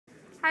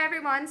Hi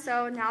everyone,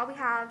 so now we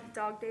have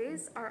Dog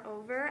Days are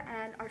over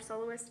and our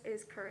soloist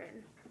is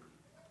Curran.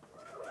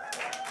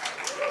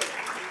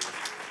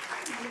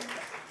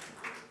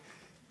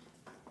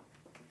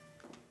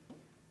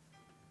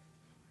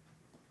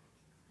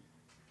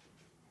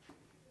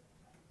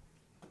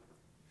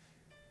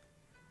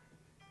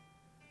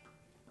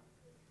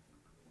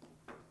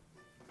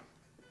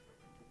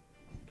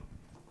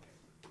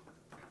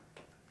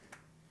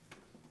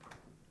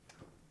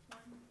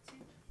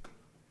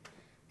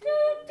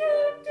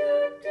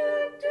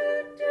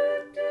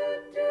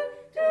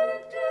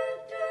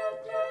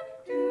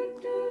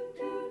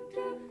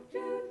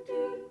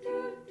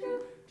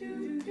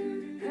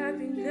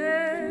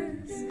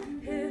 Happiness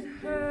hit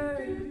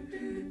her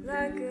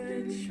like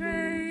a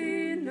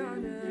train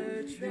on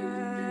a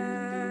track,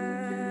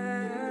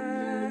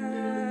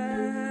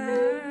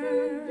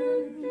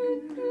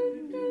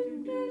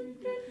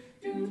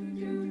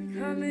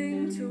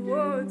 coming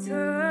towards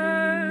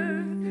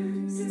her,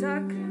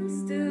 stuck,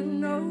 still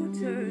no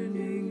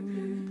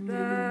turning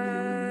back.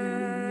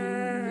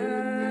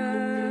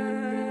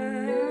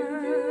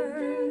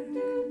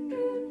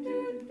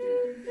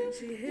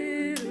 She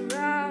hid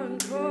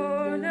around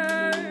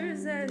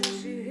corners and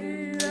she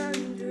hid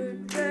under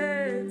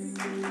beds.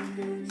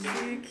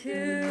 She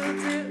killed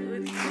it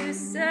with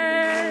kisses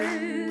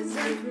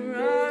and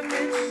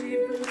promised she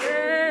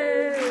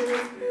fled.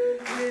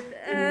 With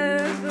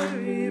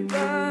every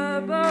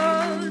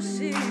bubble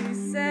she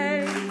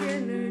sank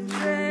in her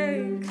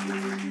drink,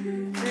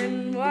 then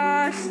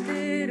washed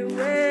it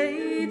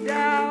away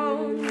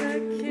down the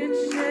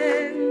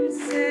kitchen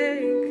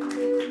sink.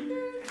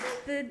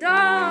 The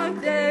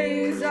dog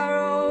days are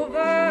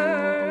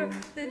over,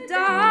 the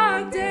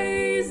dog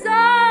days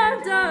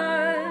are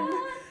done.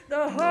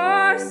 The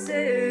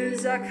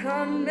horses are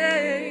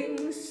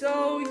coming,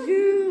 so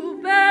you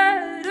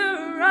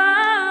better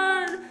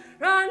run.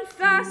 Run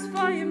fast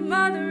for your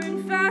mother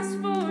and fast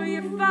for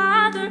your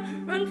father.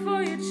 Run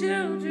for your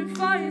children,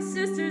 for your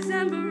sisters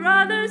and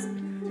brothers.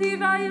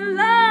 Leave all your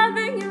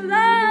loving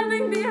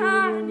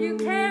behind. You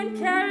can't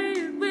carry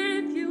it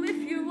with you if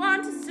you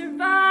want to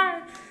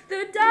survive.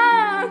 The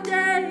dog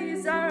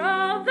days are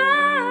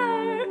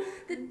over,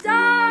 the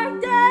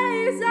dog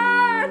days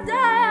are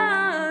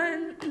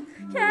done.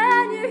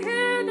 Can you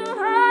hear the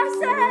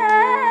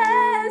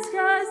horses?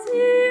 'Cause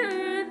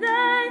here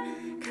they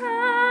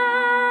come.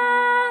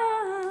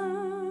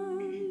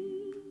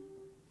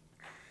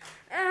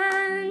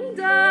 And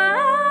I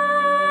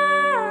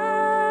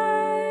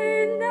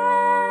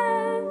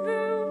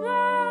never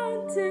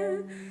wanted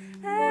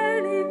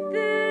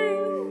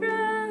anything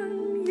from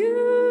you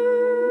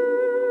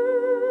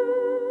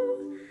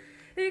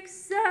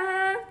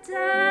except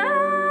everything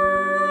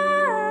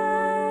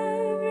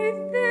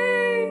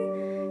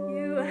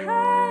you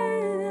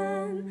had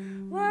and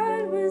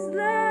what was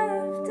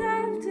left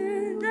after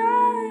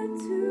that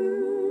too.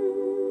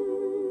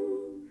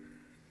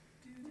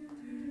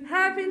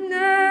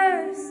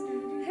 Happiness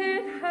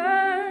hit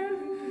her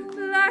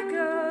like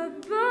a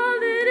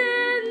bullet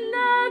in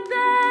the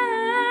back,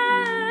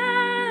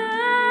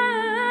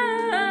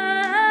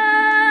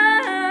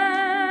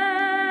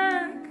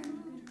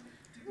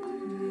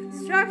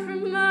 struck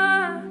from a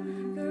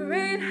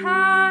great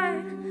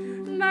height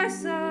by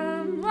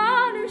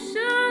someone who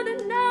should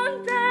have known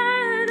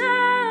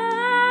better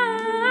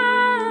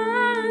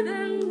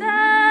than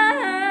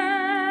that.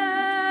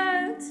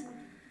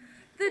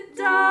 The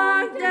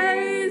dog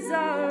days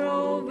are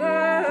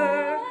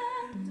over,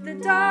 the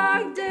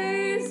dog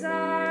days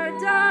are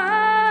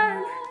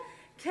done.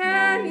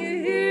 Can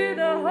you hear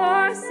the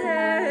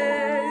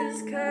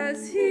horses?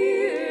 'Cause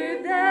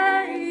here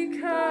they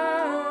come.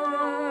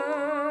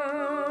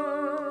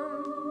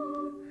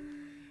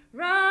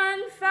 Run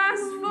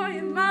fast for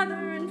your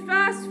mother and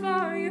fast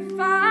for your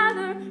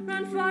father.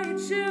 Run for your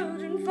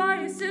children, for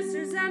your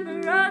sisters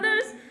and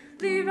brothers.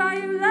 Leave all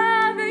your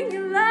love